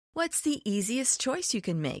What's the easiest choice you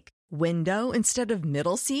can make? Window instead of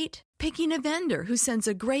middle seat? Picking a vendor who sends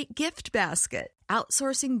a great gift basket?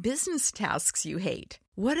 Outsourcing business tasks you hate?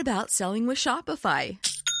 What about selling with Shopify?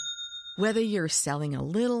 Whether you're selling a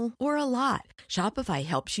little or a lot, Shopify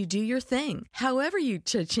helps you do your thing, however you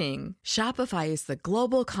cha-ching. Shopify is the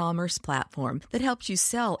global commerce platform that helps you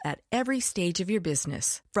sell at every stage of your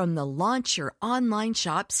business. From the launch your online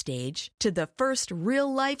shop stage to the first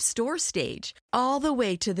real-life store stage, all the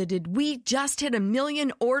way to the did we just hit 1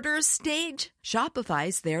 million orders stage.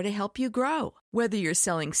 Shopify's there to help you grow. Whether you're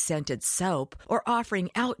selling scented soap or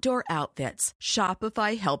offering outdoor outfits,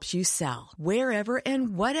 Shopify helps you sell. Wherever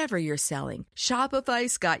and whatever you're selling,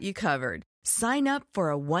 Shopify's got you covered. Sign up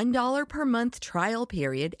for a $1 per month trial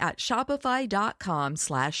period at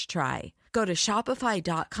shopify.com/try. Go to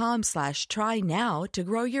shopify.com/try now to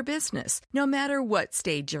grow your business, no matter what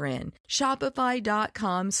stage you're in.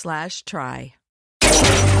 Shopify.com/try.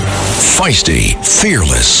 Feisty,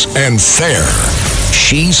 fearless, and fair.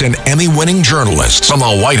 She's an Emmy-winning journalist from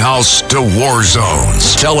the White House to war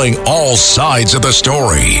zones, telling all sides of the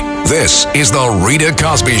story. This is the Rita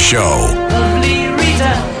Cosby Show. Lovely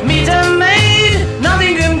Rita, meet a maid.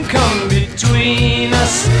 Nothing can come between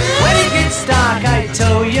us. When it gets dark, I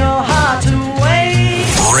tow your heart away.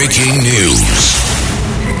 Breaking news.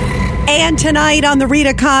 And tonight on the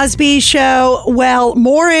Rita Cosby Show, well,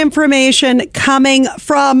 more information coming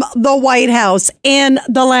from the White House in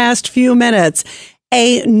the last few minutes.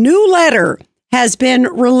 A new letter has been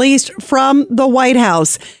released from the White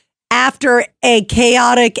House after a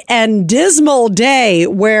chaotic and dismal day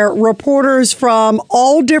where reporters from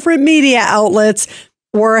all different media outlets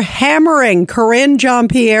were hammering Karine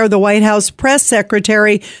Jean-Pierre, the White House press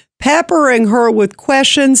secretary, peppering her with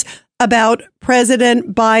questions about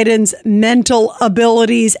President Biden's mental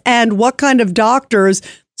abilities and what kind of doctors,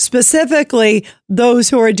 specifically those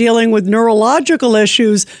who are dealing with neurological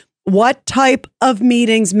issues, what type of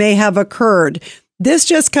meetings may have occurred. This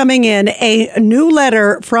just coming in, a new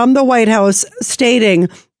letter from the White House stating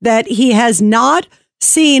that he has not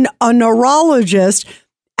seen a neurologist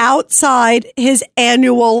outside his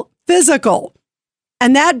annual physical.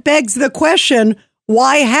 And that begs the question,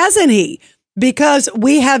 why hasn't he? Because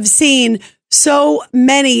we have seen so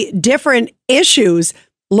many different issues.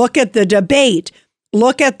 Look at the debate.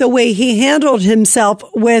 Look at the way he handled himself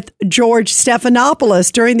with George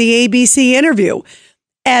Stephanopoulos during the ABC interview.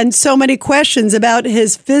 And so many questions about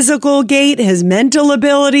his physical gait, his mental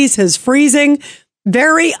abilities, his freezing.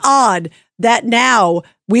 Very odd that now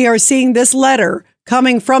we are seeing this letter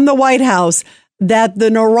coming from the White House that the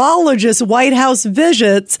neurologist White House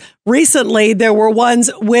visits recently, there were ones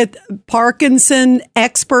with Parkinson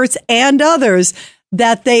experts and others,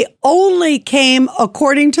 that they only came,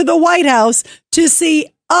 according to the White House, to see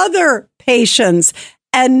other patients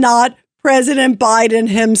and not President Biden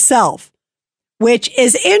himself, which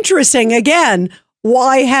is interesting. Again,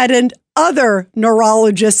 why hadn't other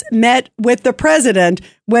neurologists met with the president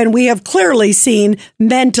when we have clearly seen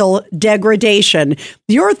mental degradation?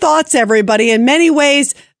 Your thoughts, everybody. In many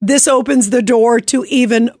ways, this opens the door to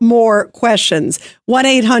even more questions.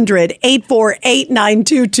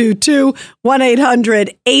 1-800-848-9222,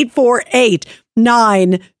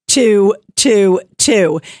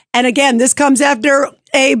 1-800-848-9222. And again, this comes after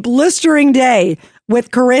a blistering day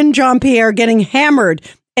with Karine Jean-Pierre getting hammered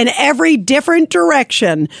in every different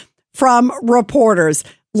direction from reporters.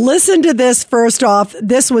 Listen to this first off.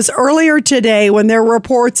 This was earlier today when there were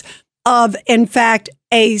reports of, in fact,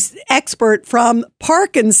 a expert from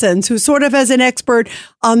Parkinson's who sort of as an expert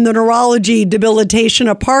on the neurology debilitation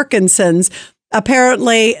of Parkinson's.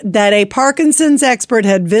 Apparently that a Parkinson's expert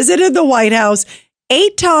had visited the White House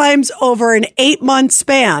 8 times over an 8-month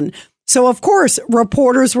span. So, of course,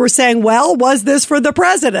 reporters were saying, well, was this for the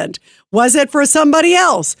president? Was it for somebody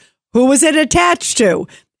else? Who was it attached to?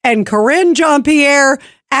 And Karine Jean-Pierre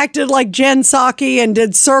acted like Jen Psaki and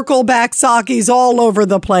did circle back Psakis all over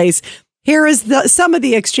the place. Here is some of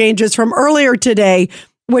the exchanges from earlier today,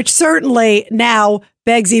 which certainly now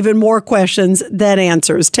begs even more questions than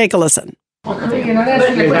answers. Take a listen. You're not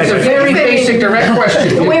asking a question. It's a very basic, direct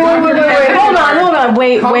question. Wait. Hold on.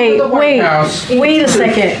 Wait a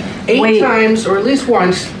second. 8 times, or at least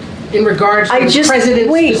once, in regards to the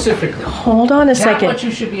president specifically. Hold on a second. Not what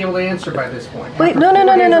you should be able to answer by this point. Wait, no.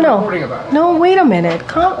 No, wait a minute.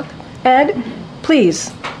 Ed,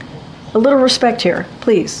 please. A little respect here,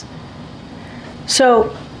 please.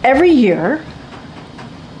 So, every year,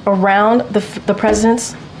 around the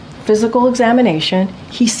president's physical examination,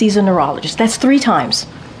 he sees a neurologist. That's 3 times,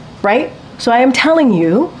 right? So I am telling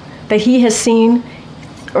you that he has seen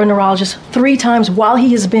a neurologist 3 times while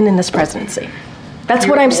he has been in this presidency. That's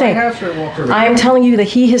what I'm saying. I'm telling you that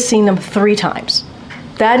he has seen them 3 times.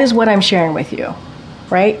 That is what I'm sharing with you,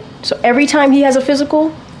 right? So every time he has a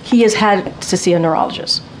physical, he has had to see a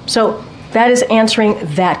neurologist. So that is answering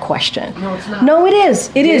that question. No, it's not. No, it is.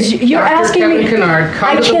 It is. You're asking me. Kennard,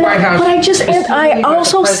 come to the White House. But I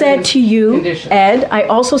also said to you, Ed, I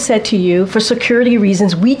also said to you, for security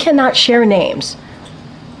reasons, we cannot share names.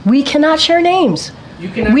 We cannot share names.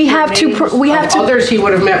 We have to. Others he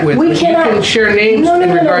would have met with. We cannot. You can share names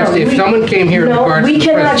in regards to if someone came here in regards to the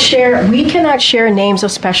president. We cannot share names of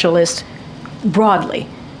specialists broadly,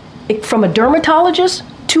 from a dermatologist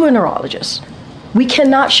to a neurologist. We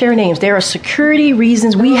cannot share names. There are security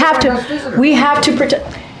reasons. We have to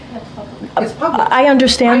protect. It's public. I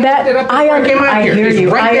understand that. I hear you.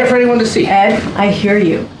 It's right there for anyone to see. Ed, I hear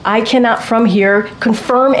you. I cannot from here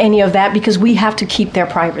confirm any of that because we have to keep their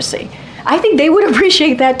privacy. I think they would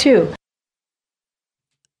appreciate that too.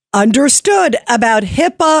 Understood about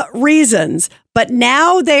HIPAA reasons, but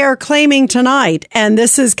now they are claiming tonight, and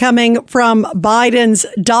this is coming from Biden's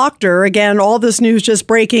doctor, again, all this news just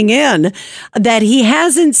breaking in, that he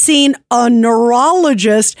hasn't seen a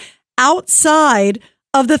neurologist outside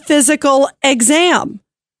of the physical exam,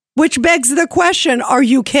 which begs the question, are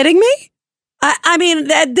you kidding me? I mean,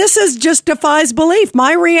 this is just defies belief.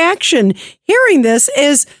 My reaction hearing this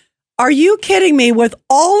is, are you kidding me with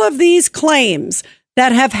all of these claims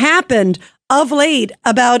that have happened of late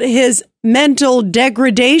about his mental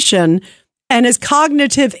degradation and his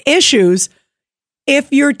cognitive issues? If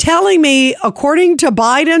you're telling me, according to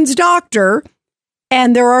Biden's doctor,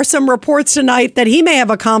 and there are some reports tonight that he may have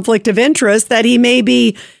a conflict of interest, that he may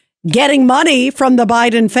be getting money from the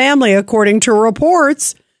Biden family, according to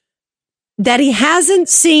reports, that he hasn't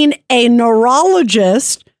seen a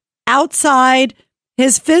neurologist outside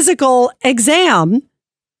his physical exam,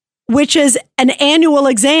 which is an annual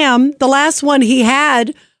exam. The last one he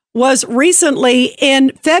had was recently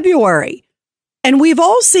in February. And we've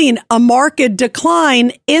all seen a marked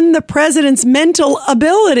decline in the president's mental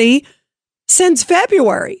ability since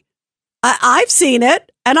February. I've seen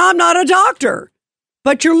it, and I'm not a doctor.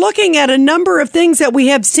 But you're looking at a number of things that we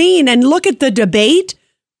have seen, and look at the debate.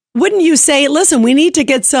 Wouldn't you say, listen, we need to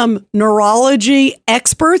get some neurology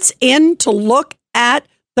experts in to look at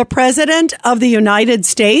the president of the United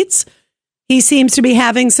States? He seems to be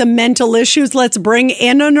having some mental issues. Let's bring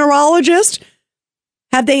in a neurologist.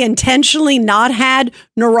 Have they intentionally not had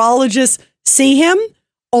neurologists see him,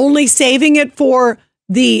 only saving it for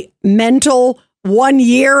the mental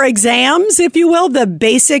 1-year exams, if you will, the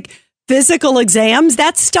basic physical exams?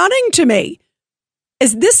 That's stunning to me.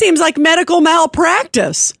 This seems like medical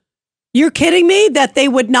malpractice. You're kidding me that they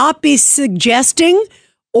would not be suggesting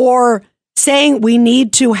or saying we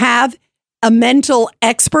need to have a mental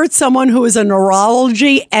expert, someone who is a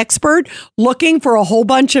neurology expert, looking for a whole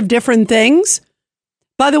bunch of different things.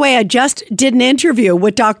 By the way, I just did an interview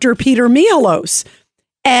with Dr. Peter Mialos,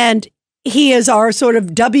 and he is our sort of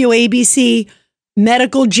WABC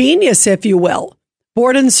medical genius, if you will,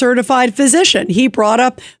 board and certified physician. He brought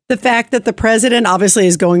up the fact that the president obviously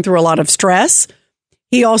is going through a lot of stress.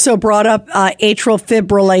 He also brought up atrial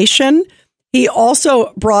fibrillation. He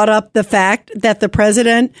also brought up the fact that the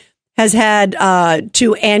president has had 2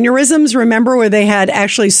 aneurysms, remember, where they had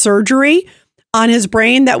actually surgery on his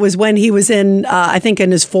brain. That was when he was in, I think,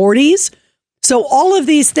 in his 40s. So all of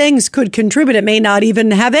these things could contribute. It may not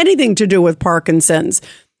even have anything to do with Parkinson's,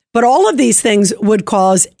 but all of these things would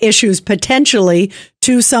cause issues potentially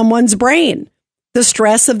to someone's brain. The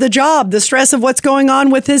stress of the job, the stress of what's going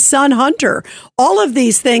on with his son, Hunter, all of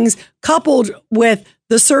these things coupled with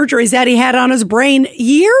the surgeries that he had on his brain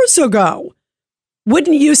years ago.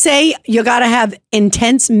 Wouldn't you say you got to have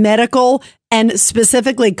intense medical and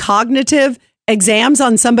specifically cognitive exams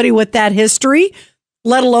on somebody with that history,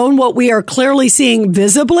 let alone what we are clearly seeing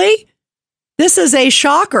visibly? This is a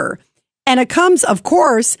shocker. And it comes, of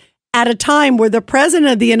course, at a time where the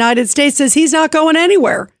president of the United States says he's not going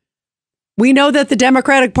anywhere. We know that the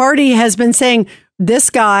Democratic Party has been saying this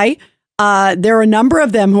guy, there are a number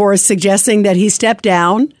of them who are suggesting that he step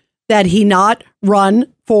down, that he not run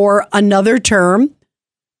for another term,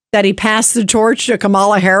 that he pass the torch to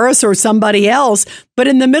Kamala Harris or somebody else. But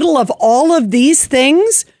in the middle of all of these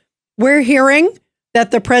things, we're hearing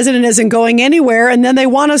that the president isn't going anywhere. And then they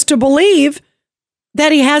want us to believe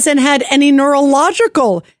that he hasn't had any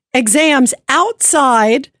neurological exams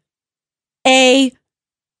outside a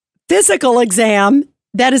physical exam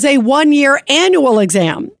that is a 1-year annual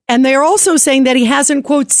exam. And they're also saying that he hasn't,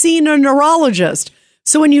 quote, seen a neurologist.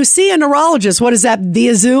 So when you see a neurologist, what is that,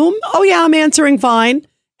 via Zoom? Oh, yeah, I'm answering fine.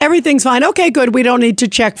 Everything's fine. Okay, good. We don't need to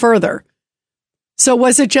check further. So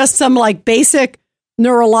was it just some like basic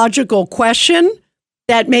neurological question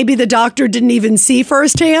that maybe the doctor didn't even see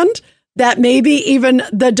firsthand, that maybe even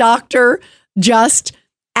the doctor just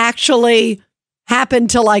actually happened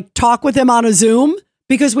to like talk with him on a Zoom,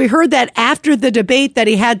 because we heard that after the debate that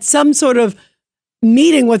he had some sort of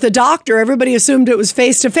meeting with the doctor. Everybody assumed it was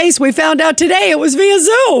face to face. We found out today it was via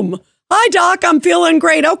Zoom. Hi, doc. I'm feeling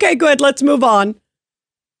great. Okay, good. Let's move on.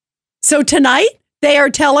 So tonight they are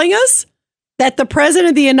telling us that the president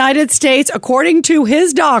of the United States, according to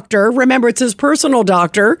his doctor, remember it's his personal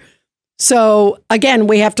doctor. So again,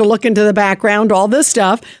 we have to look into the background, all this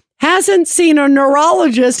stuff, hasn't seen a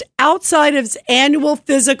neurologist outside of his annual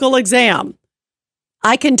physical exam.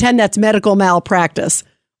 I contend that's medical malpractice.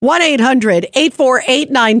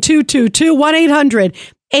 1-800-848-9222,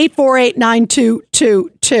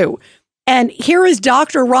 1-800-848-9222. And here is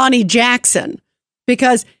Dr. Ronnie Jackson,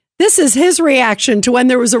 because this is his reaction to when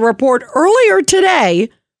there was a report earlier today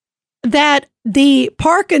that the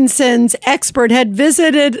Parkinson's expert had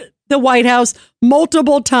visited the White House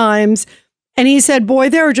multiple times. And he said, boy,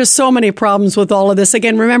 there are just so many problems with all of this.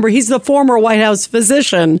 Again, remember, he's the former White House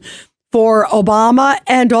physician for Obama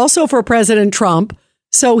and also for President Trump.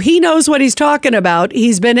 So he knows what he's talking about.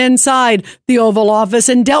 He's been inside the Oval Office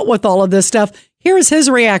and dealt with all of this stuff. Here's his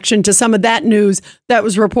reaction to some of that news that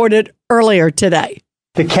was reported earlier today.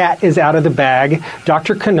 The cat is out of the bag.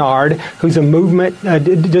 Dr. Kennard, who's a movement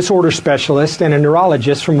disorder specialist and a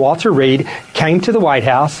neurologist from Walter Reed, came to the White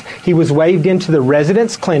House. He was waved into the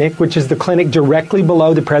residence clinic, which is the clinic directly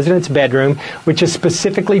below the president's bedroom, which is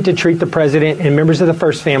specifically to treat the president and members of the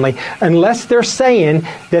first family. Unless they're saying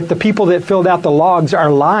that the people that filled out the logs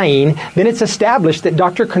are lying, then it's established that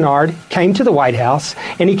Dr. Kennard came to the White House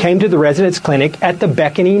and he came to the residence clinic at the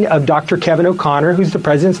beckoning of Dr. Kevin O'Connor, who's the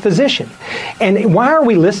president's physician. And why are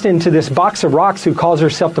we listening to this box of rocks who calls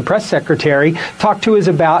herself the press secretary talk to us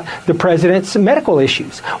about the president's medical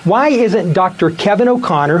issues? Why isn't Dr. Kevin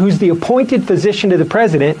O'Connor, who's the appointed physician to the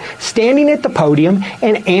president, standing at the podium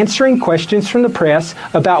and answering questions from the press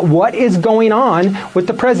about what is going on with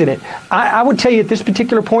the president? I would tell you at this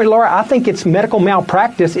particular point, Laura, I think it's medical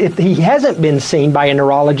malpractice if he hasn't been seen by a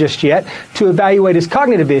neurologist yet to evaluate his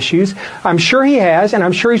cognitive issues. I'm sure he has, and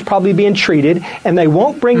I'm sure he's probably being treated, and they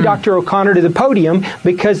won't bring Dr. O'Connor to the podium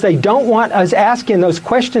because they don't want us asking those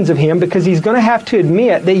questions of him, because he's going to have to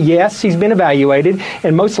admit that, yes, he's been evaluated,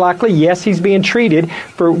 and most likely, yes, he's being treated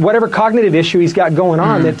for whatever cognitive issue he's got going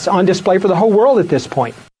on that's on display for the whole world at this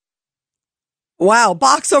point. Wow,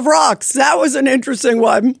 box of rocks. That was an interesting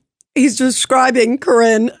one. He's describing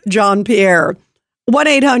Corinne Jean-Pierre.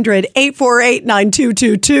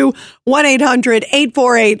 1-800-848-9222,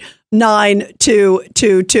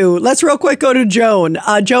 1-800-848-9222. Let's real quick go to Joan.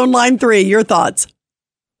 Joan, line 3, your thoughts.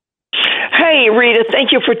 Hey, Rita,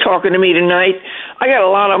 thank you for talking to me tonight. I got a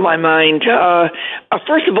lot on my mind.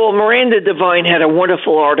 First of all, Miranda Devine had a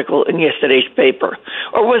wonderful article in yesterday's paper.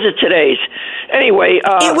 Or was it today's? Anyway.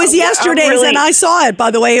 It was yesterday's, and I saw it,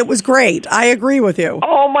 by the way. It was great. I agree with you.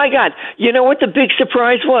 Oh, my God. You know what the big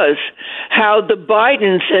surprise was? How the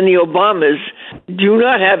Bidens and the Obamas do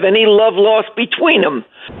not have any love lost between them.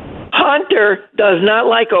 Hunter does not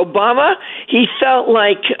like Obama. He felt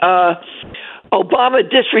like Obama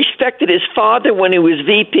disrespected his father when he was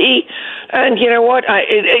VP. And you know what?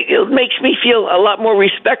 It makes me feel a lot more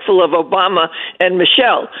respectful of Obama and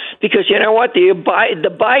Michelle, because you know what? The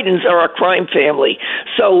Bidens are a crime family.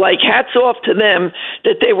 So, like, hats off to them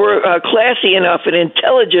that they were classy enough and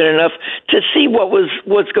intelligent enough to see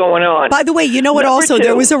what's going on. By the way, you know what?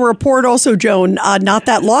 There was a report also, Joan, not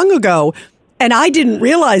that long ago. And I didn't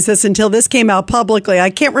realize this until this came out publicly.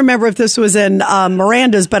 I can't remember if this was in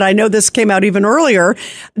Miranda's, but I know this came out even earlier.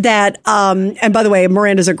 That, and by the way,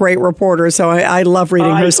 Miranda's a great reporter, so I love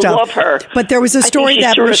reading her stuff. I love her. But there was a story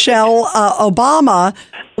that terrific. Michelle Obama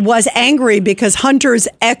was angry because Hunter's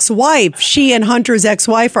ex-wife, she and Hunter's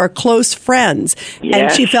ex-wife are close friends. Yes.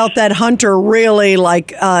 And she felt that Hunter really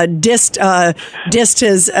dissed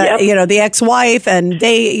his, the ex-wife, and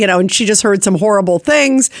they, and she just heard some horrible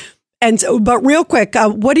things. And so, but real quick,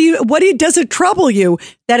 does it trouble you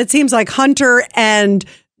that it seems like Hunter and,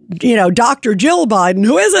 Dr. Jill Biden,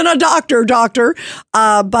 who isn't a doctor,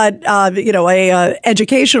 but a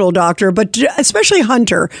educational doctor, but especially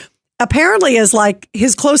Hunter, apparently is like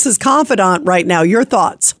his closest confidant right now. Your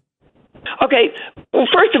thoughts? Okay. Well,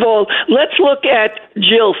 first of all, let's look at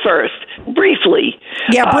Jill first, briefly.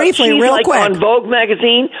 Yeah, briefly, real quick. On Vogue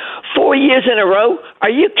magazine 4 years in a row. Are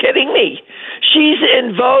you kidding me? She's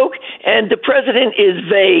in Vogue, and the president is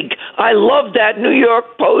vague. I love that New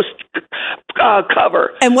York Post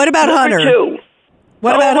cover. And what about Hunter? Two.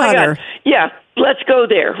 What about Hunter? God. Yeah. Let's go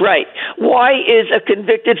there, right. Why is a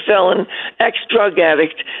convicted felon, ex-drug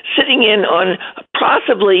addict, sitting in on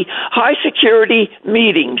possibly high-security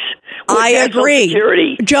meetings? I agree.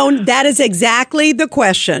 Security? Joan, that is exactly the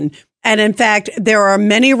question. And in fact, there are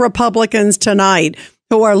many Republicans tonight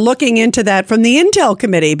who are looking into that from the Intel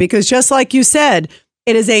Committee, because just like you said,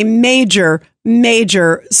 it is a major,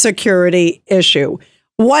 major security issue.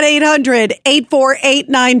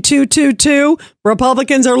 1-800-848-9222.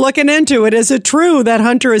 Republicans are looking into it. Is it true that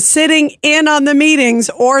Hunter is sitting in on the meetings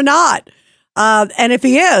or not? And if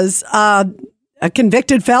he is a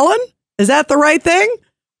convicted felon, is that the right thing?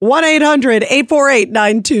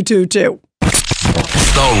 1-800-848-9222.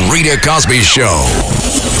 The Rita Cosby Show.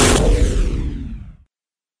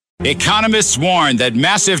 Economists warn that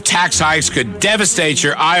massive tax hikes could devastate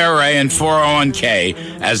your IRA and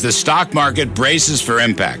 401k as the stock market braces for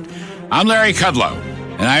impact. I'm Larry Kudlow,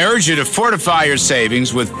 and I urge you to fortify your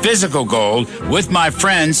savings with physical gold with my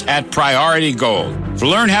friends at Priority Gold. To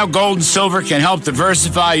learn how gold and silver can help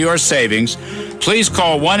diversify your savings, please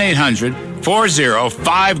call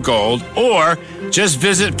 1-800-405-GOLD or just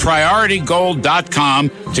visit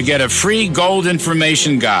PriorityGold.com to get a free gold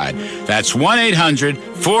information guide. That's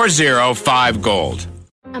 1-800-405-GOLD.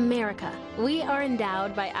 America. We are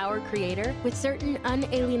endowed by our Creator with certain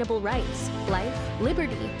unalienable rights, life,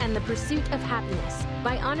 liberty, and the pursuit of happiness.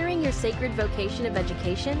 By honoring your sacred vocation of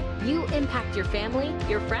education, you impact your family,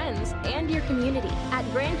 your friends, and your community. At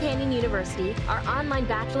Grand Canyon University, our online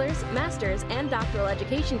bachelor's, master's, and doctoral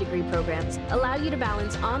education degree programs allow you to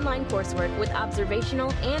balance online coursework with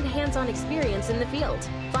observational and hands-on experience in the field.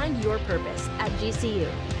 Find your purpose at GCU.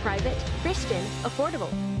 Private, Christian, affordable.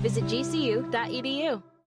 Visit gcu.edu.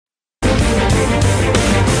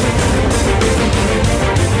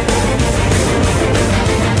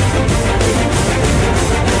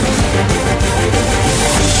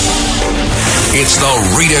 It's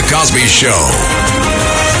the Rita Cosby Show.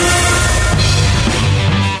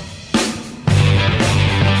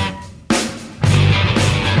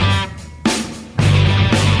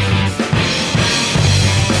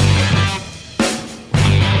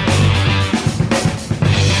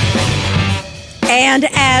 And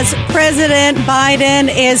as President Biden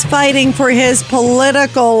is fighting for his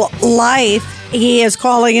political life, he is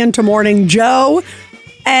calling into Morning Joe,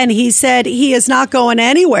 and he said he is not going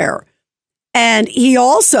anywhere. And he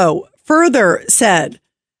also further said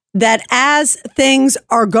that as things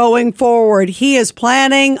are going forward, he is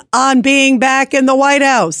planning on being back in the White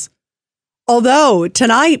House. Although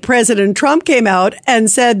tonight, President Trump came out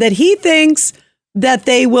and said that he thinks that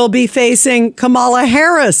they will be facing Kamala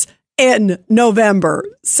Harris in November.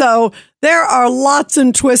 So there are lots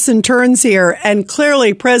and twists and turns here. And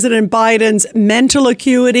clearly, President Biden's mental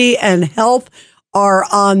acuity and health are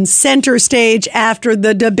on center stage after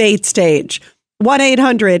the debate stage.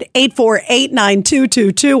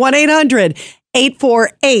 1-800-848-9222.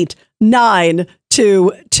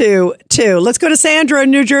 1-800-848-9222. Let's go to Sandra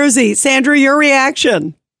in New Jersey. Sandra, your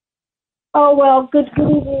reaction. Oh, well, good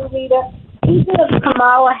evening, Rita. Speaking of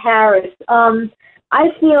Kamala Harris, I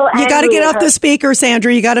feel you got to get off the speaker,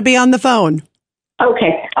 Sandra. You got to be on the phone.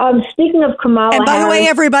 Okay. Speaking of Kamala Harris. And by the way,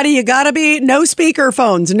 everybody, you got to be no speaker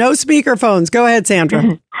phones. No speaker phones. Go ahead,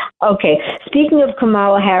 Sandra. Okay. Speaking of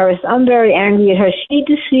Kamala Harris, I'm very angry at her. She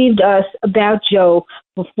deceived us about Joe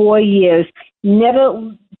for 4 years.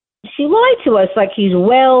 She lied to us like he's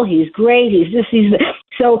well, he's great, he's this, he's that.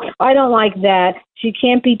 So I don't like that. She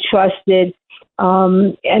can't be trusted.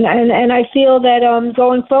 And I feel that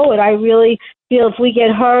going forward, I really feel if we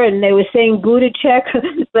get her, and they were saying Buttigieg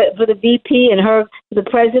for the VP and her for the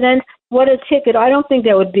president, what a ticket. I don't think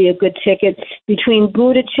that would be a good ticket between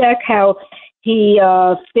Buttigieg, how he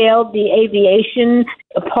failed the aviation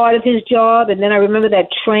part of his job, and then I remember that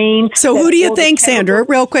train. So who do you think, Sandra,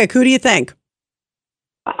 real quick, who do you think?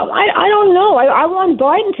 I don't know. I want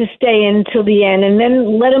Biden to stay in till the end and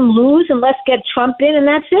then let him lose and let's get Trump in, and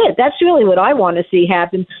that's it. That's really what I want to see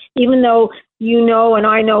happen, even though you know and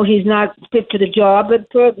I know he's not fit for the job. But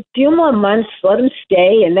for a few more months, let him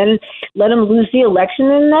stay and then let him lose the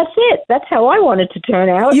election, and that's it. That's how I want it to turn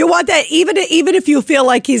out. You want that even if you feel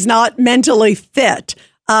like he's not mentally fit,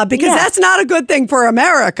 because that's not a good thing for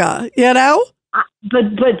America, you know? But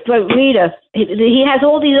Rita, he has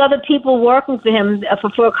all these other people working for him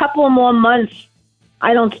for a couple of more months.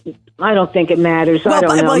 I don't think it matters. I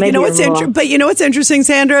don't know. Well, you know what's but you know what's interesting,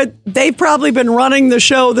 Sandra? They've probably been running the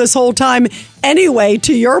show this whole time anyway.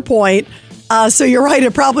 To your point, so you're right.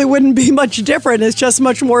 It probably wouldn't be much different. It's just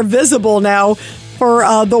much more visible now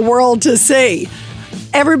for the world to see.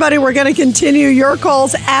 Everybody, we're going to continue your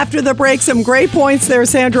calls after the break. Some great points there,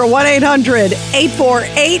 Sandra.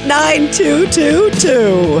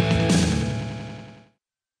 1-800-848-9222.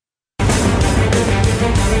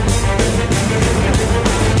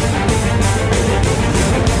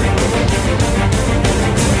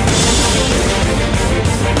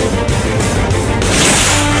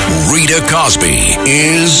 Rita Cosby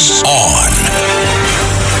is on.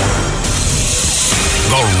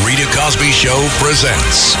 The Rita Cosby Show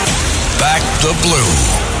presents Back the Blue.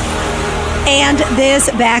 And this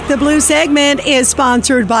Back the Blue segment is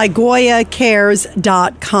sponsored by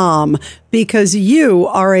GoyaCares.com, because you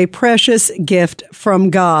are a precious gift from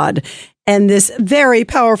God. And this very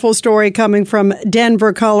powerful story coming from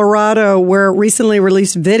Denver, Colorado, where recently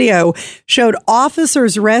released video showed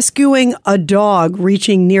officers rescuing a dog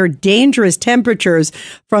reaching near dangerous temperatures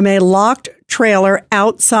from a locked trailer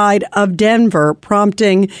outside of Denver,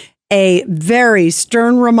 prompting a very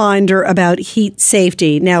stern reminder about heat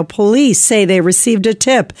safety. Now, police say they received a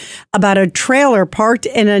tip about a trailer parked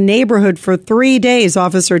in a neighborhood for 3 days.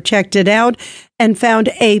 Officer checked it out and found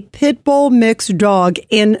a pit bull mixed dog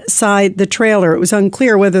inside the trailer. It was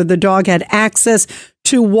unclear whether the dog had access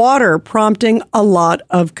to water, prompting a lot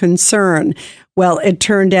of concern. Well, it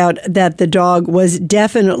turned out that the dog was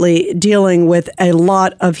definitely dealing with a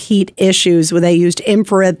lot of heat issues. They used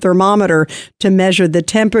infrared thermometer to measure the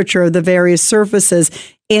temperature of the various surfaces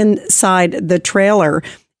inside the trailer.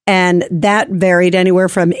 And that varied anywhere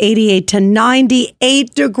from 88 to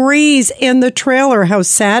 98 degrees in the trailer. How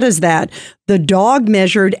sad is that? The dog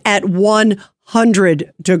measured at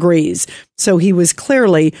 100 degrees. So he was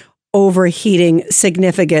clearly overheating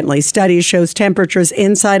significantly. Studies shows temperatures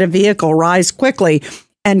inside a vehicle rise quickly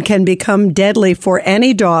and can become deadly for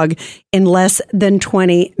any dog in less than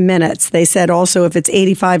 20 minutes. They said also if it's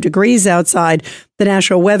 85 degrees outside, the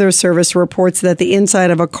National Weather Service reports that the inside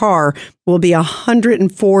of a car will be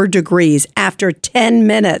 104 degrees after 10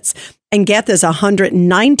 minutes. And get this,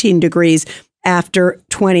 119 degrees after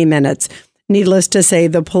 20 minutes. Needless to say,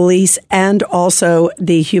 the police and also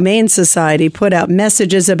the Humane Society put out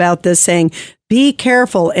messages about this saying, be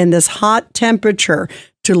careful in this hot temperature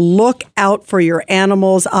to look out for your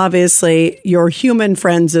animals, obviously your human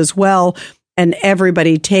friends as well. And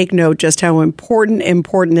everybody take note just how important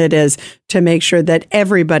it is to make sure that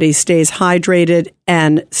everybody stays hydrated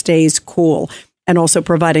and stays cool. And also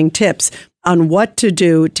providing tips on what to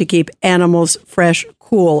do to keep animals fresh,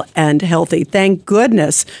 cool, and healthy. Thank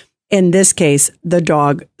goodness. In this case, the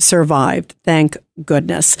dog survived. Thank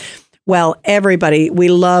goodness. Well, everybody, we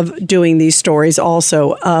love doing these stories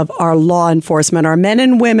also of our law enforcement, our men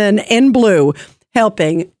and women in blue,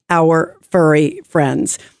 helping our furry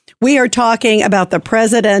friends. We are talking about the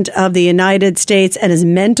President of the United States and his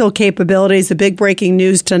mental capabilities. The big breaking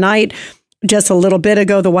news tonight, just a little bit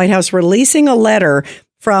ago, the White House releasing a letter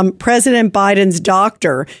from President Biden's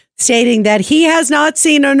doctor stating that he has not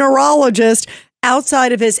seen a neurologist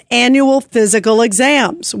outside of his annual physical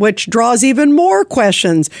exams, which draws even more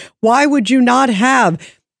questions. Why would you not have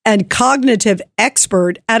a cognitive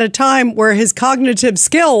expert at a time where his cognitive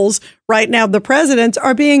skills right now, the president's,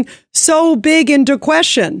 are being so big into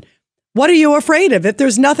question? What are you afraid of? If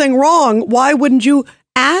there's nothing wrong, why wouldn't you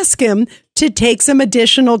ask him to take some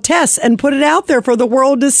additional tests and put it out there for the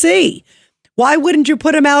world to see? Why wouldn't you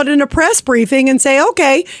put him out in a press briefing and say,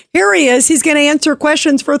 okay, here he is. He's going to answer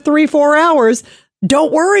questions for 3-4 hours.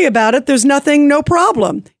 Don't worry about it. There's nothing, no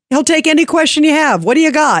problem. He'll take any question you have. What do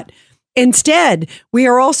you got? Instead, we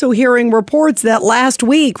are also hearing reports that last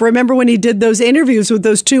week, remember when he did those interviews with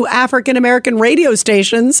those 2 African-American radio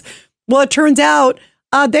stations? Well, it turns out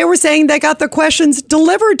they were saying they got the questions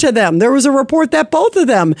delivered to them. There was a report that both of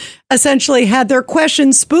them essentially had their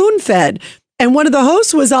questions spoon-fed. And one of the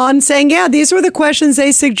hosts was on saying, yeah, these were the questions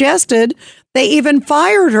they suggested. They even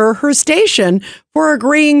fired her station for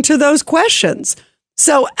agreeing to those questions.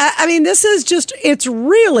 So, I mean, this is just, it's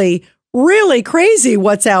really, really crazy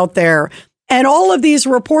what's out there. And all of these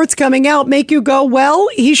reports coming out make you go, well,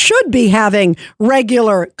 he should be having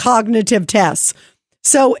regular cognitive tests.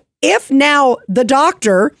 So if now the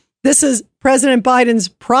doctor, this is President Biden's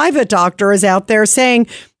private doctor, is out there saying,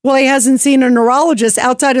 well, he hasn't seen a neurologist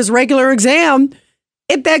outside his regular exam,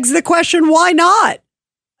 it begs the question, why not?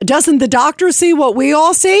 Doesn't the doctor see what we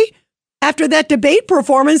all see? After that debate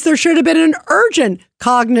performance, there should have been an urgent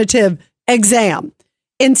cognitive exam.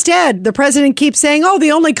 Instead, the president keeps saying, oh,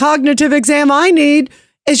 the only cognitive exam I need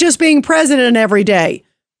is just being president every day.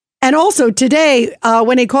 And also today,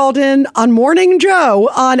 when he called in on Morning Joe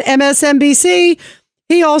on MSNBC,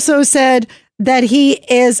 he also said that he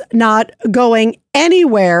is not going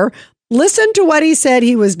anywhere. Listen to what he said.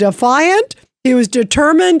 He was defiant. He was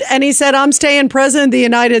determined, and he said, I'm staying president of the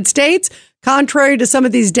United States, contrary to some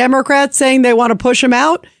of these Democrats saying they want to push him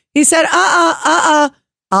out. He said,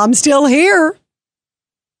 I'm still here.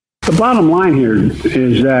 The bottom line here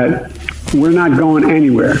is that we're not going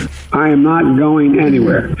anywhere. I am not going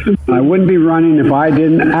anywhere. I wouldn't be running if I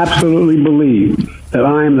didn't absolutely believe that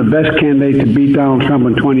I am the best candidate to beat Donald Trump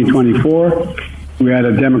in 2024. We had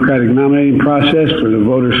a Democratic nominating process where the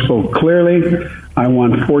voters spoke clearly. I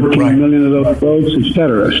won 14 million of those votes, et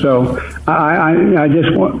cetera. So I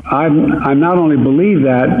not only believe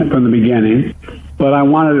that from the beginning, but I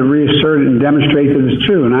wanted to reassert it and demonstrate that it's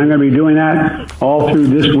true. And I'm going to be doing that all through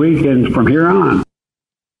this week and from here on.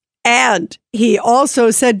 And he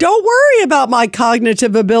also said, don't worry about my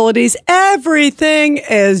cognitive abilities. Everything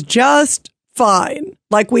is just fine.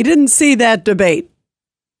 Like we didn't see that debate.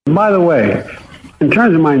 By the way, in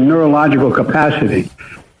terms of my neurological capacity,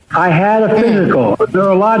 I had a physical, a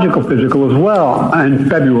neurological physical as well in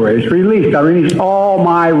February. It's released. I released all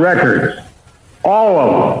my records. All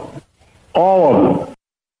of them. All of them.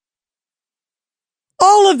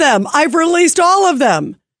 All of them. I've released all of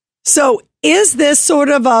them. So is this sort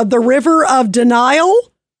of the river of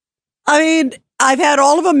denial? I mean, I've had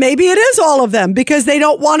all of them. Maybe it is all of them because they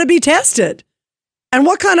don't want to be tested. And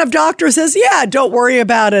what kind of doctor says, yeah, don't worry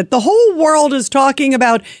about it? The whole world is talking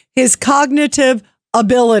about his cognitive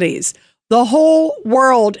abilities. The whole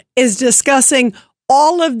world is discussing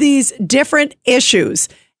all of these different issues.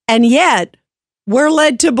 And yet we're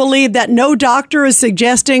led to believe that no doctor is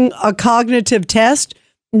suggesting a cognitive test.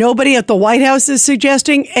 Nobody at the White House is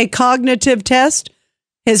suggesting a cognitive test.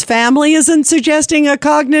 His family isn't suggesting a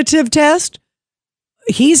cognitive test.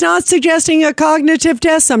 He's not suggesting a cognitive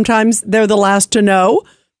test. Sometimes they're the last to know,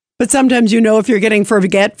 but sometimes you know if you're getting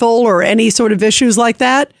forgetful or any sort of issues like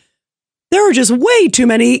that. There are just way too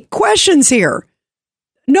many questions here.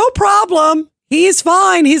 No problem. He's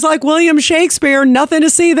fine. He's like William Shakespeare. Nothing to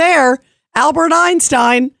see there. Albert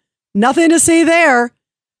Einstein. Nothing to see there.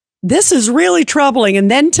 This is really troubling. And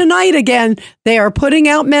then tonight again, they are putting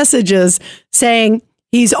out messages saying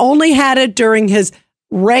he's only had it during his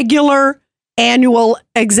regular annual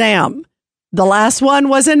exam. The last one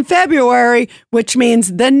was in February, which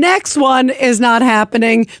means the next one is not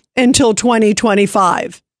happening until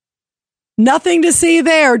 2025. Nothing to see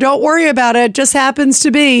there. Don't worry about it. It just happens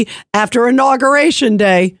to be after Inauguration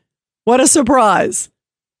Day. What a surprise.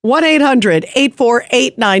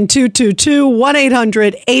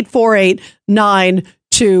 1-800-848-9222.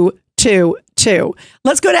 1-800-848-9222.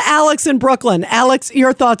 Let's go to Alex in Brooklyn. Alex,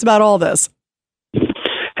 your thoughts about all this.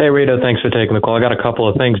 Hey, Rita, thanks for taking the call. I got a couple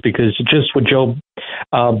of things because just with Joe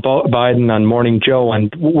Biden on Morning Joe,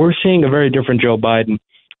 and we're seeing a very different Joe Biden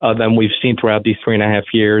than we've seen throughout these 3.5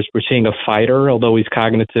 years. We're seeing a fighter, although he's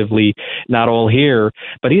cognitively not all here,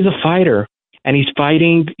 but he's a fighter. And he's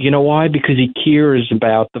fighting, you know why? Because he cares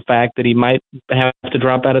about the fact that he might have to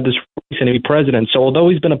drop out of this race and be president. So although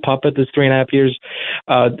he's been a puppet this 3.5 years,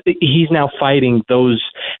 he's now fighting those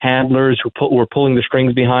handlers who were pulling the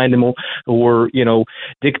strings behind him, who were,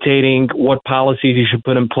 dictating what policies he should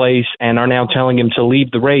put in place and are now telling him to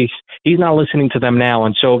leave the race. He's not listening to them now.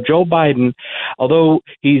 And so Joe Biden, although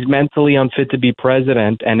he's mentally unfit to be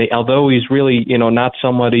president, and although he's really, not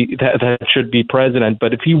somebody that should be president,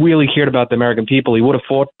 but if he really cared about the American people, he would have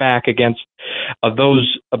fought back against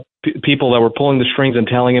those people that were pulling the strings and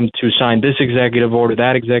telling him to sign this executive order,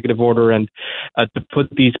 that executive order, and to put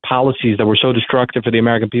these policies that were so destructive for the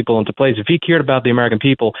American people into place. If he cared about the American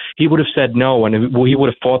people, he would have said no, and he would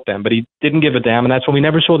have fought them. But he didn't give a damn, and that's why we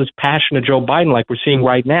never saw this passionate Joe Biden like we're seeing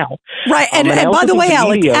right now. Right, and by the way,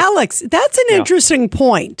 Alex, that's an interesting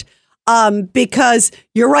point, because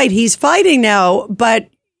you're right, he's fighting now, but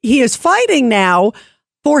he is fighting now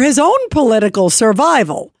for his own political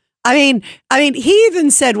survival. I mean, he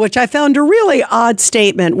even said, which I found a really odd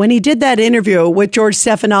statement when he did that interview with George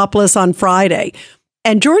Stephanopoulos on Friday.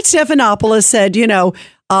 And George Stephanopoulos said,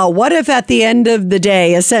 what if at the end of the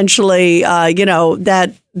day, essentially,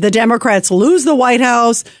 that the Democrats lose the White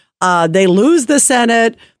House, they lose the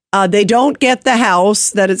Senate, they don't get the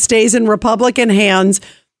House, that it stays in Republican hands,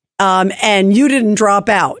 and you didn't drop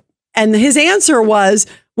out. And his answer was,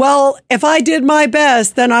 well, if I did my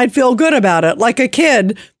best, then I'd feel good about it. Like a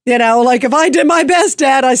kid, like if I did my best,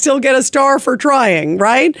 Dad, I still get a star for trying,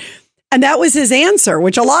 right? And that was his answer,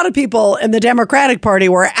 which a lot of people in the Democratic Party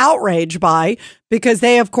were outraged by because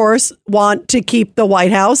they, of course, want to keep the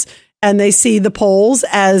White House and they see the polls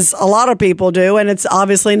as a lot of people do. And it's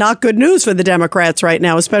obviously not good news for the Democrats right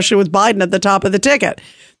now, especially with Biden at the top of the ticket.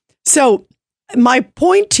 So my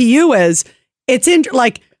point to you is it's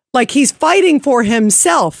like he's fighting for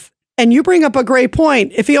himself And you bring up a great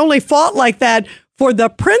point. If he only fought like that for the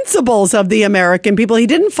principles of the American people, he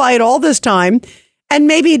didn't fight all this time. And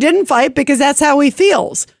maybe he didn't fight because that's how he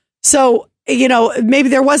feels. So, maybe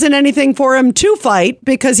there wasn't anything for him to fight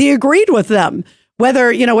because he agreed with them.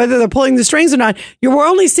 Whether they're pulling the strings or not, we're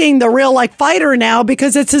only seeing the real fighter now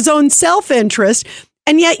because it's his own self-interest.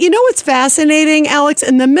 And yet, what's fascinating, Alex,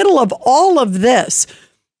 in the middle of all of this,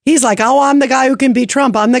 he's like, oh, I'm the guy who can beat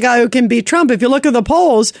Trump. I'm the guy who can beat Trump. If you look at the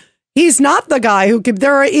polls, he's not the guy who can.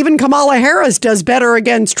 Even Kamala Harris does better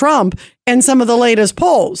against Trump in some of the latest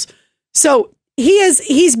polls. So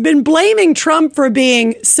he's been blaming Trump for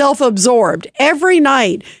being self-absorbed. Every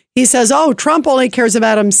night he says, oh, Trump only cares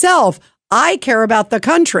about himself. I care about the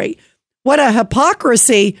country. What a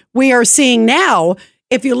hypocrisy we are seeing now.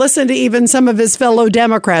 If you listen to even some of his fellow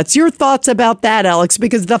Democrats, your thoughts about that, Alex,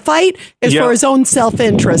 because the fight is for his own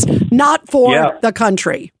self-interest, not for the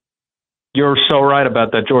country. You're so right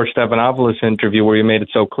about that George Stephanopoulos interview where you made it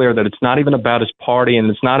so clear that it's not even about his party and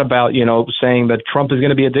it's not about, saying that Trump is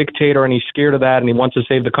going to be a dictator and he's scared of that and he wants to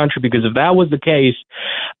save the country, because if that was the case,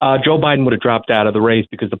 Joe Biden would have dropped out of the race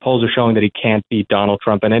because the polls are showing that he can't beat Donald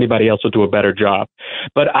Trump and anybody else will do a better job.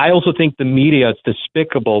 But I also think the media is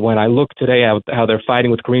despicable when I look today at how they're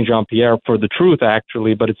fighting with Karine Jean-Pierre for the truth,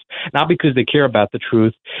 actually, but it's not because they care about the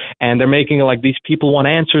truth. And they're making it like these people want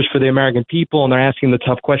answers for the American people and they're asking the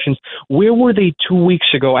tough questions. Where were they 2 weeks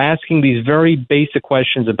ago asking these very basic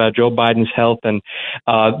questions about Joe Biden's health and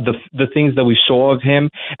the things that we saw of him?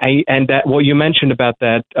 And that what you mentioned about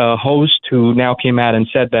that host who now came out and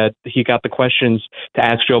said that he got the questions to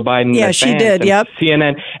ask Joe Biden. Yeah, she did. Yep.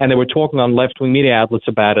 CNN, and they were talking on left-wing media outlets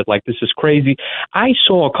about it, like this is crazy. I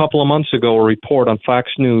saw a couple of months ago a report on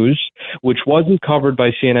Fox News, which wasn't covered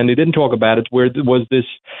by CNN. They didn't talk about it, where there was this,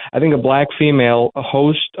 I think, a black female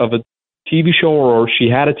host of a TV show, or she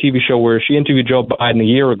had a TV show where she interviewed Joe Biden a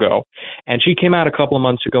year ago. And she came out a couple of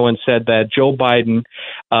months ago and said that Joe Biden,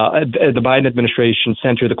 the Biden administration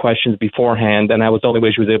sent her the questions beforehand, and that was the only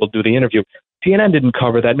way she was able to do the interview. CNN didn't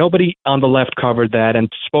cover that. Nobody on the left covered that and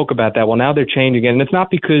spoke about that. Well, now they're changing it. And it's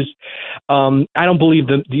not because I don't believe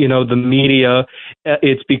the media,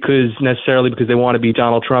 it's necessarily because they want to beat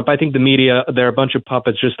Donald Trump. I think the media, they're a bunch of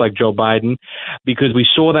puppets just like Joe Biden, because we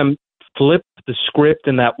saw them flip the script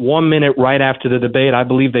in that 1 minute right after the debate. I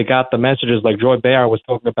believe they got the messages like Joy Behar was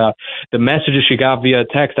talking about, the messages she got via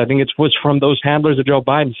text. I think it was from those handlers of Joe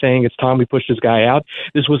Biden saying it's time we push this guy out.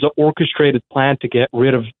 This was an orchestrated plan to get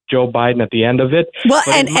rid of Joe Biden at the end of it. Well,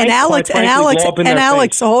 and Alex,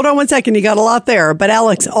 hold on one second. You got a lot there. But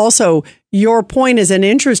Alex, also, your point is an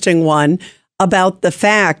interesting one about the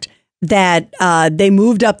fact that they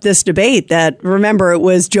moved up this debate. That, remember, it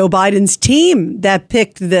was Joe Biden's team that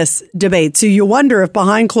picked this debate. So you wonder if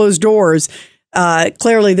behind closed doors,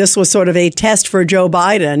 clearly this was sort of a test for Joe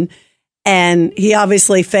Biden, and he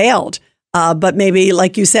obviously failed. But maybe,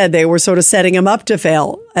 like you said, they were sort of setting him up to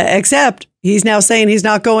fail, except he's now saying he's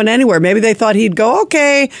not going anywhere. Maybe they thought he'd go,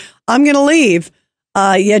 okay, I'm going to leave.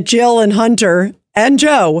 Yet Jill and Hunter and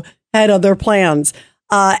Joe had other plans.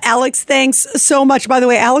 Alex, thanks so much. By the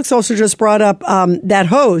way, Alex also just brought up that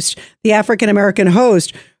host, the African-American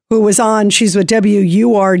host who was on, she's with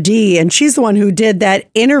WURD, and she's the one who did that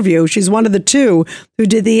interview. She's one of the two who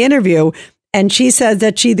did the interview. And she said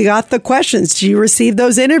that she got the questions. She received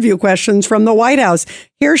those interview questions from the White House.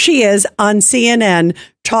 Here she is on CNN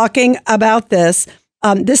talking about this.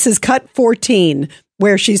 This is cut 14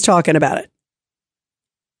 where she's talking about it.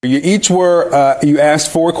 You each you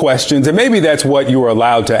asked 4 questions, and maybe that's what you were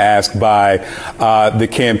allowed to ask by the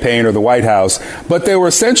campaign or the White House. But they were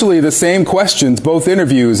essentially the same questions, both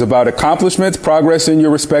interviews, about accomplishments, progress in your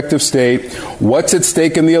respective state, what's at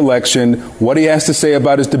stake in the election, what he has to say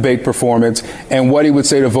about his debate performance, and what he would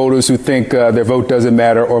say to voters who think their vote doesn't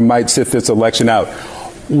matter or might sit this election out.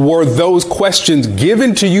 Were those questions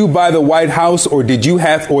given to you by the White House, or did you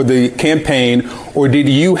have, or the campaign, or did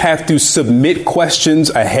you have to submit questions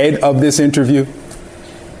ahead of this interview?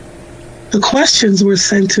 The questions were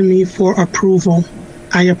sent to me for approval.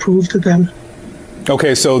 I approved of them.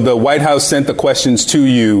 Okay, so the White House sent the questions to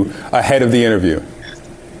you ahead of the interview?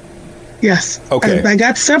 Yes. Okay. I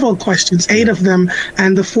got several questions, 8 of them,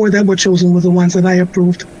 and the 4 that were chosen were the ones that I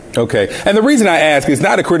approved. Okay. And the reason I ask is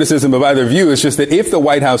not a criticism of either view. It's just that if the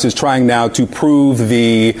White House is trying now to prove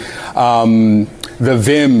the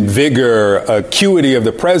vim, vigor, acuity of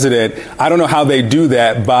the president, I don't know how they do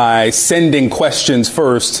that by sending questions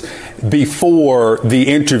first before the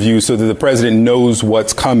interview so that the president knows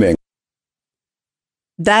what's coming.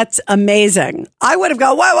 That's amazing. I would have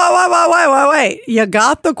gone, wait. You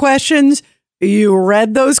got the questions. You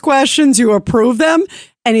read those questions. You approved them.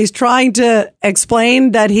 and he's trying to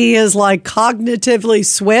explain that he is like cognitively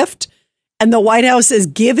swift and the White House is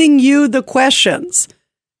giving you the questions.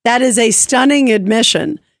 That is a stunning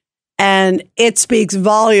admission. And it speaks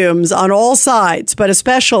volumes on all sides, but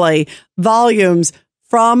especially volumes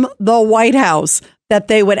from the White House that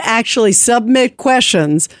they would actually submit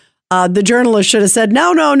questions. The journalist should have said,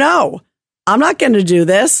 no, I'm not going to do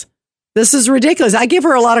this. This is ridiculous. I give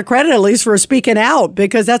her a lot of credit, at least for speaking out,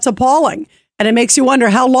 because that's appalling. And it makes you wonder,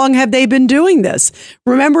 how long have they been doing this?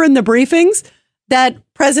 Remember in the briefings that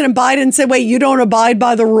President Biden said, wait, you don't abide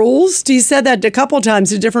by the rules? He said that a couple of times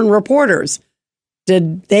to different reporters.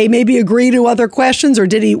 Did they maybe agree to other questions, or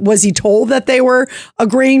was he told that they were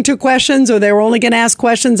agreeing to questions, or they were only going to ask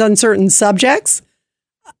questions on certain subjects?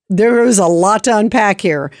 There is a lot to unpack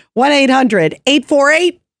here.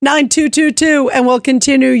 1-800-848-9222, and we'll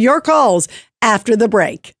continue your calls after the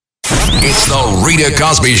break. It's the Rita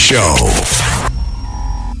Cosby Show.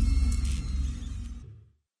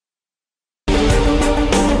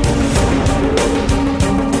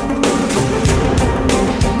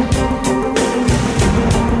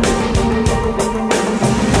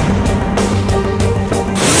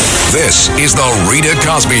 This is the Rita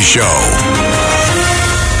Cosby Show.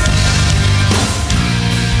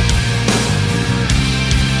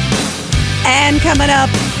 And coming up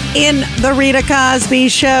in the Rita Cosby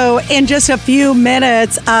Show in just a few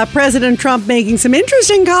minutes, President Trump making some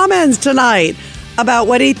interesting comments tonight about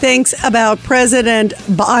what he thinks about President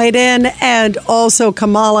Biden and also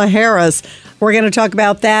Kamala Harris. We're going to talk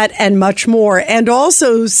about that and much more, and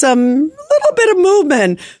also some little bit of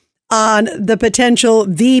movement on the potential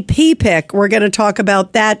VP pick. We're going to talk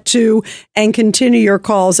about that too and continue your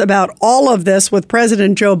calls about all of this with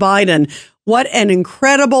President Joe Biden. What an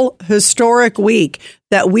incredible, historic week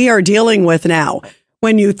that we are dealing with now.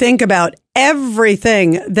 When you think about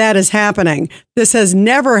everything that is happening, this has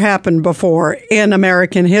never happened before in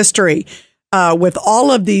American history. With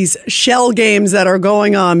all of these shell games that are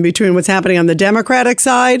going on between what's happening on the Democratic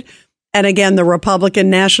side and, again, the Republican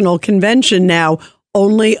National Convention now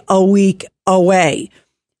only a week away.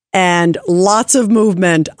 And lots of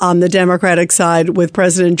movement on the Democratic side with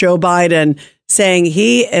President Joe Biden saying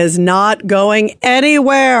he is not going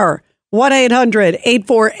anywhere.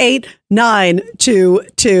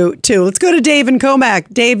 1-800-848-9222. Let's go to Dave in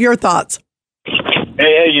Comac. Dave, your thoughts. Hey,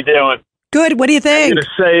 how you doing? Good. What do you think? I'm going to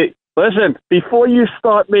say, listen, before you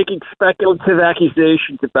start making speculative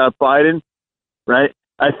accusations about Biden, right,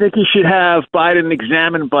 I think you should have Biden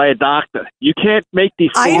examined by a doctor. You can't make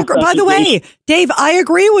these. I agree. By the way, Dave, I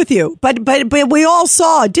agree with you. But we all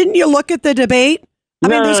saw. Didn't you look at the debate? I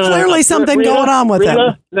mean, there's clearly something going on with him.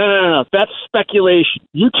 No. That's speculation.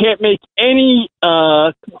 You can't make any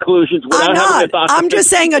conclusions without having a doctor. I'm just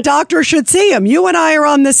saying a doctor should see him. You and I are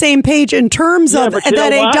on the same page in terms of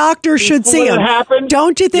that a doctor should see him.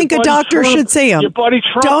 Don't you think a doctor should see him?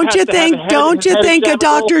 Don't you think a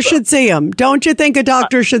doctor should see him? Don't you think a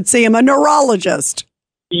doctor should see him? A neurologist.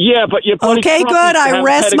 Yeah, but your buddy okay, Trump good. I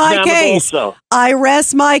rest my case. I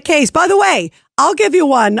rest my case. By the way, I'll give you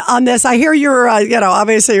one on this. I hear your,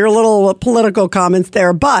 obviously your little political comments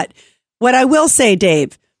there. But what I will say,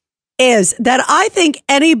 Dave, is that I think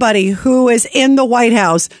anybody who is in the White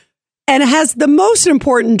House and has the most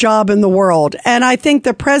important job in the world, and I think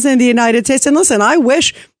the President of the United States, and listen, I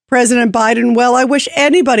wish President Biden well. I wish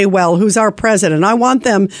anybody well who's our president. I want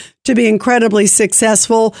them to be incredibly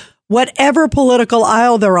successful, whatever political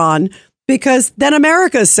aisle they're on, because then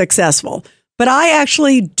America is successful. But I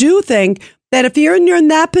actually do think that if you're in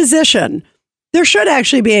that position, there should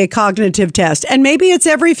actually be a cognitive test. And maybe it's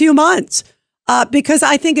every few months, because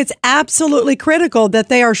I think it's absolutely critical that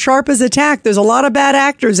they are sharp as a tack. There's a lot of bad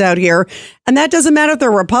actors out here, and that doesn't matter if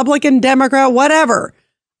they're Republican, Democrat, whatever.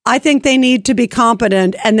 I think they need to be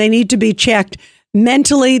competent and they need to be checked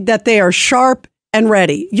mentally that they are sharp and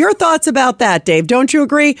ready. Your thoughts about that, Dave? Don't you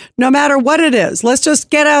agree? No matter what it is, let's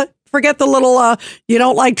just forget the little, you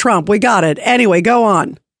don't like Trump. We got it. Anyway, go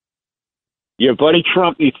on. Your buddy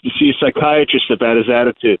Trump needs to see a psychiatrist about his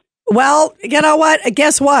attitude. Well, you know what?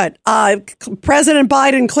 Guess what? President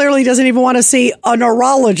Biden clearly doesn't even want to see a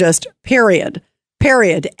neurologist, period.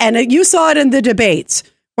 And you saw it in the debates.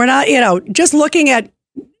 We're not, just looking at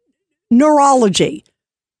neurology.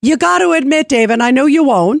 You got to admit, Dave, and I know you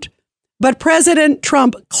won't, but President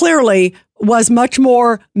Trump clearly was much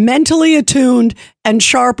more mentally attuned and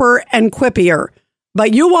sharper and quippier.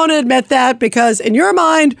 But you won't admit that because in your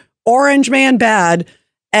mind, Orange man bad,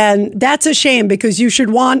 And that's a shame because you should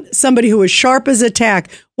want somebody who is sharp as a tack,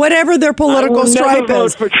 whatever their political stripe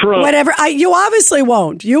is. Whatever. You obviously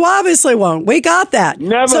won't. You obviously won't. We got that.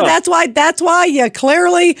 Never. So that's why you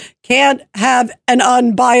clearly can't have an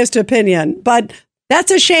unbiased opinion. But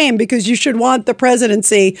that's a shame because you should want the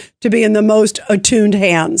presidency to be in the most attuned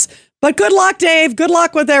hands. But good luck, Dave. Good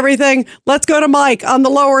luck with everything. Let's go to Mike on the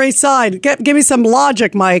Lower East Side. Give me some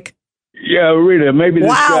logic, Mike. Yeah, Rita, maybe this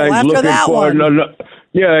guy's looking for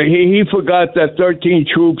Yeah, he forgot that 13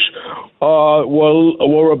 troops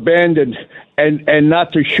were abandoned and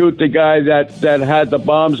not to shoot the guy that had the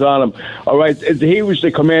bombs on him. All right, he was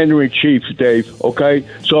the commander in chief, Dave. Okay,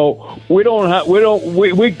 so we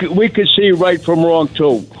could see right from wrong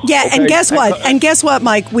too. Yeah, okay? And guess what,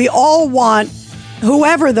 Mike? We all want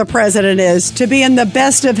whoever the president is to be in the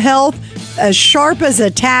best of health, as sharp as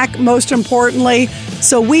a tack, most importantly,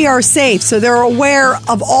 so we are safe, so they're aware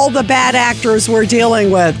of all the bad actors we're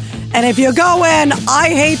dealing with. And if you go in, I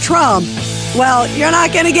hate Trump, well, you're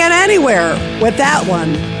not going to get anywhere with that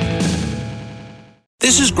one.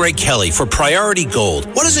 This is Greg Kelly for Priority Gold.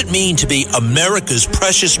 What does it mean to be America's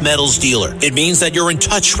precious metals dealer? It means that you're in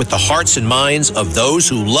touch with the hearts and minds of those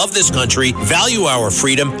who love this country, value our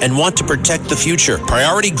freedom, and want to protect the future.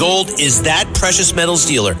 Priority Gold is that precious metals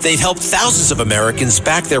dealer. They've helped thousands of Americans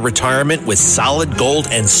back their retirement with solid gold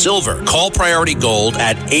and silver. Call Priority Gold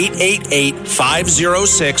at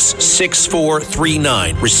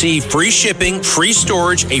 888-506-6439. Receive free shipping, free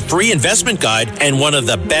storage, a free investment guide, and one of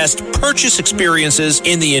the best purchase experiences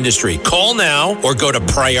in the industry. Call now or go to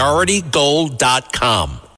PriorityGold.com.